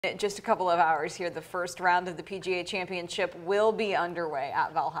In just a couple of hours here, the first round of the PGA Championship will be underway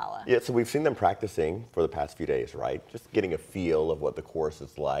at Valhalla. Yeah, so we've seen them practicing for the past few days, right? Just getting a feel of what the course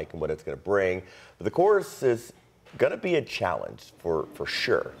is like and what it's going to bring. But the course is going to be a challenge for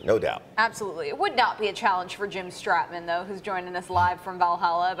sure, no doubt. Absolutely. It would not be a challenge for Jim Stratman, though, who's joining us live from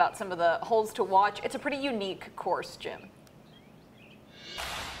Valhalla about some of the holes to watch. It's a pretty unique course, Jim.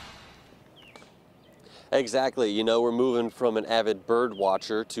 Exactly. You know, we're moving from an avid bird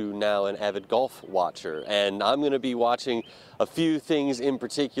watcher to now an avid golf watcher. And I'm going to be watching a few things in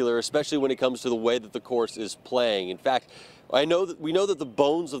particular, especially when it comes to the way that the course is playing. In fact, we know that the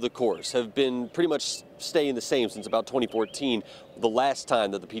bones of the course have been pretty much staying the same since about 2014, the last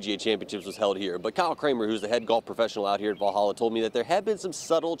time that the PGA Championships was held here. But Kyle Kramer, who's the head golf professional out here at Valhalla, told me that there have been some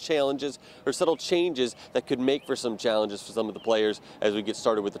subtle challenges or subtle changes that could make for some challenges for some of the players as we get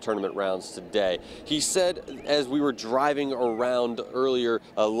started with the tournament rounds today. He said, as we were driving around earlier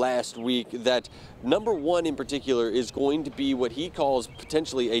last week, that number one in particular is going to be what he calls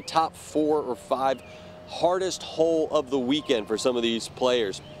potentially a top 4 or 5 hardest hole of the weekend for some of these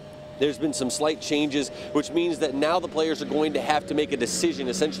players. There's been some slight changes, which means that now the players are going to have to make a decision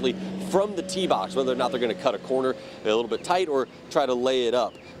essentially from the tee box, whether or not they're going to cut a corner a little bit tight or try to lay it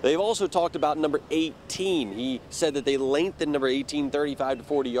up. They've also talked about number 18. He said that they lengthened number 18 35 to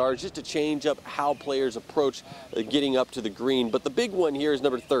 40 yards just to change up how players approach getting up to the green. But the big one here is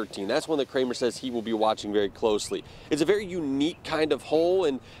number 13. That's one that Kramer says he will be watching very closely. It's a very unique kind of hole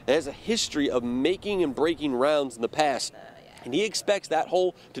and it has a history of making and breaking rounds in the past. And he expects that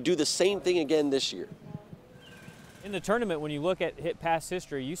hole to do the same thing again this year. In the tournament, when you look at past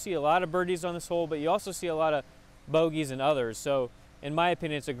history, you see a lot of birdies on this hole, but you also see a lot of bogeys and others. So, in my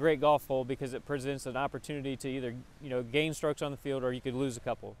opinion, it's a great golf hole because it presents an opportunity to either, gain strokes on the field or you could lose a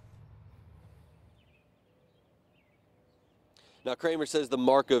couple. Now, Kramer says the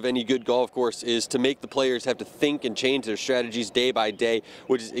mark of any good golf course is to make the players have to think and change their strategies day by day,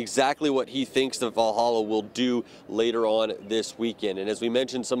 which is exactly what he thinks that Valhalla will do later on this weekend. And as we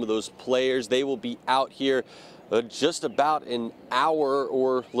mentioned, some of those players, they will be out here just about an hour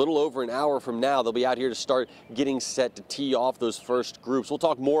or a little over an hour from now. They'll be out here to start getting set to tee off those first groups. We'll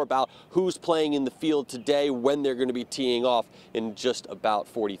talk more about who's playing in the field today, when they're going to be teeing off in just about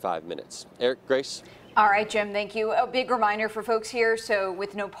 45 minutes. Eric, Grace? All right, Jim, thank you. A big reminder for folks here. So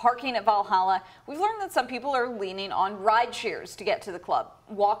with no parking at Valhalla, we've learned that some people are leaning on ride shares to get to the club.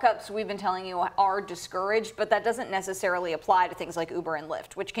 Walk-ups, we've been telling you, are discouraged, but that doesn't necessarily apply to things like Uber and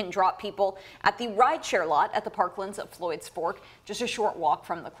Lyft, which can drop people at the ride share lot at the Parklands at Floyd's Fork, just a short walk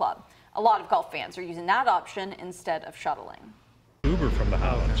from the club. A lot of golf fans are using that option instead of shuttling. Uber from the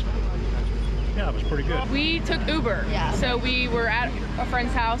house. Yeah, it was pretty good. We took Uber. Yeah. So we were at a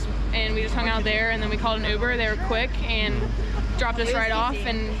friend's house and we just hung out there and then we called an Uber. They were quick and dropped us right off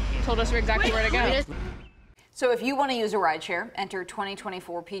and told us exactly where to go. So if you want to use a rideshare, enter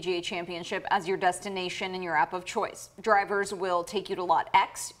 2024 PGA Championship as your destination in your app of choice. Drivers will take you to Lot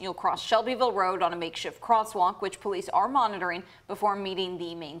X. You'll cross Shelbyville Road on a makeshift crosswalk, which police are monitoring before meeting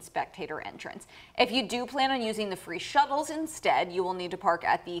the main spectator entrance. If you do plan on using the free shuttles instead, you will need to park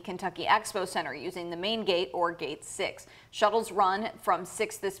at the Kentucky Expo Center using the main gate or gate 6. Shuttles run from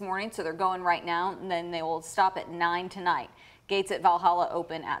 6 this morning, so they're going right now, and then they will stop at 9 tonight. Gates at Valhalla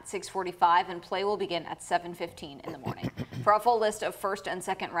open at 6:45 and play will begin at 7:15 in the morning. For a full list of first and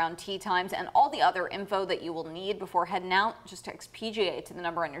second round tee times and all the other info that you will need before heading out, just text PGA to the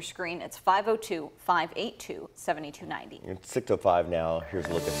number on your screen. It's 502-582-7290. It's 6:05 now. Here's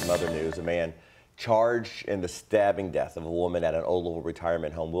a look at some other news. A man charged in the stabbing death of a woman at an Old Louisville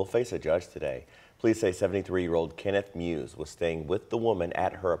retirement home will face a judge today. Police say 73-year-old Kenneth Muse was staying with the woman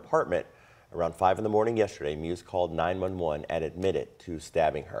at her apartment. Around 5 in the morning yesterday, Muse called 911 and admitted to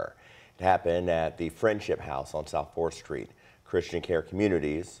stabbing her. It happened at the Friendship House on South 4th Street. Christian Care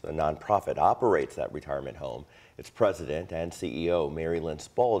Communities, a nonprofit, operates that retirement home. Its president and CEO, Mary Lynn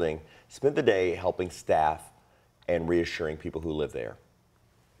Spalding, spent the day helping staff and reassuring people who live there.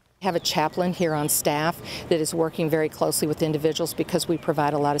 We have a chaplain here on staff that is working very closely with individuals because we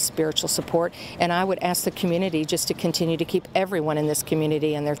provide a lot of spiritual support. And I would ask the community just to continue to keep everyone in this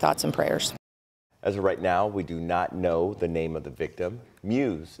community in their thoughts and prayers. As of right now, we do not know the name of the victim.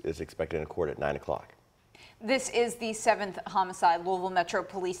 Muse is expected in court at 9 o'clock. This is the 7th homicide Louisville Metro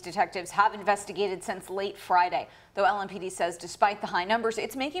Police detectives have investigated since late Friday. Though LMPD says despite the high numbers,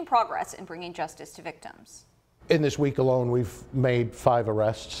 it's making progress in bringing justice to victims. In this week alone, we've made 5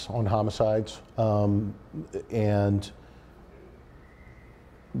 arrests on homicides, and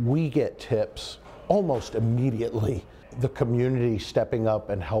we get tips almost immediately. The community stepping up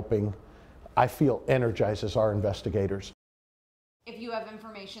and helping, I feel, energizes our investigators. If you have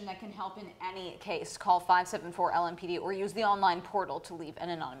information that can help in any case, call 574-LMPD or use the online portal to leave an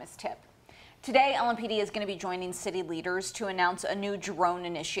anonymous tip. Today, LMPD is going to be joining city leaders to announce a new drone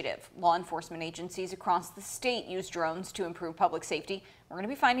initiative. Law enforcement agencies across the state use drones to improve public safety. We're going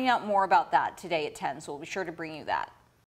to be finding out more about that today at 10, so we'll be sure to bring you that.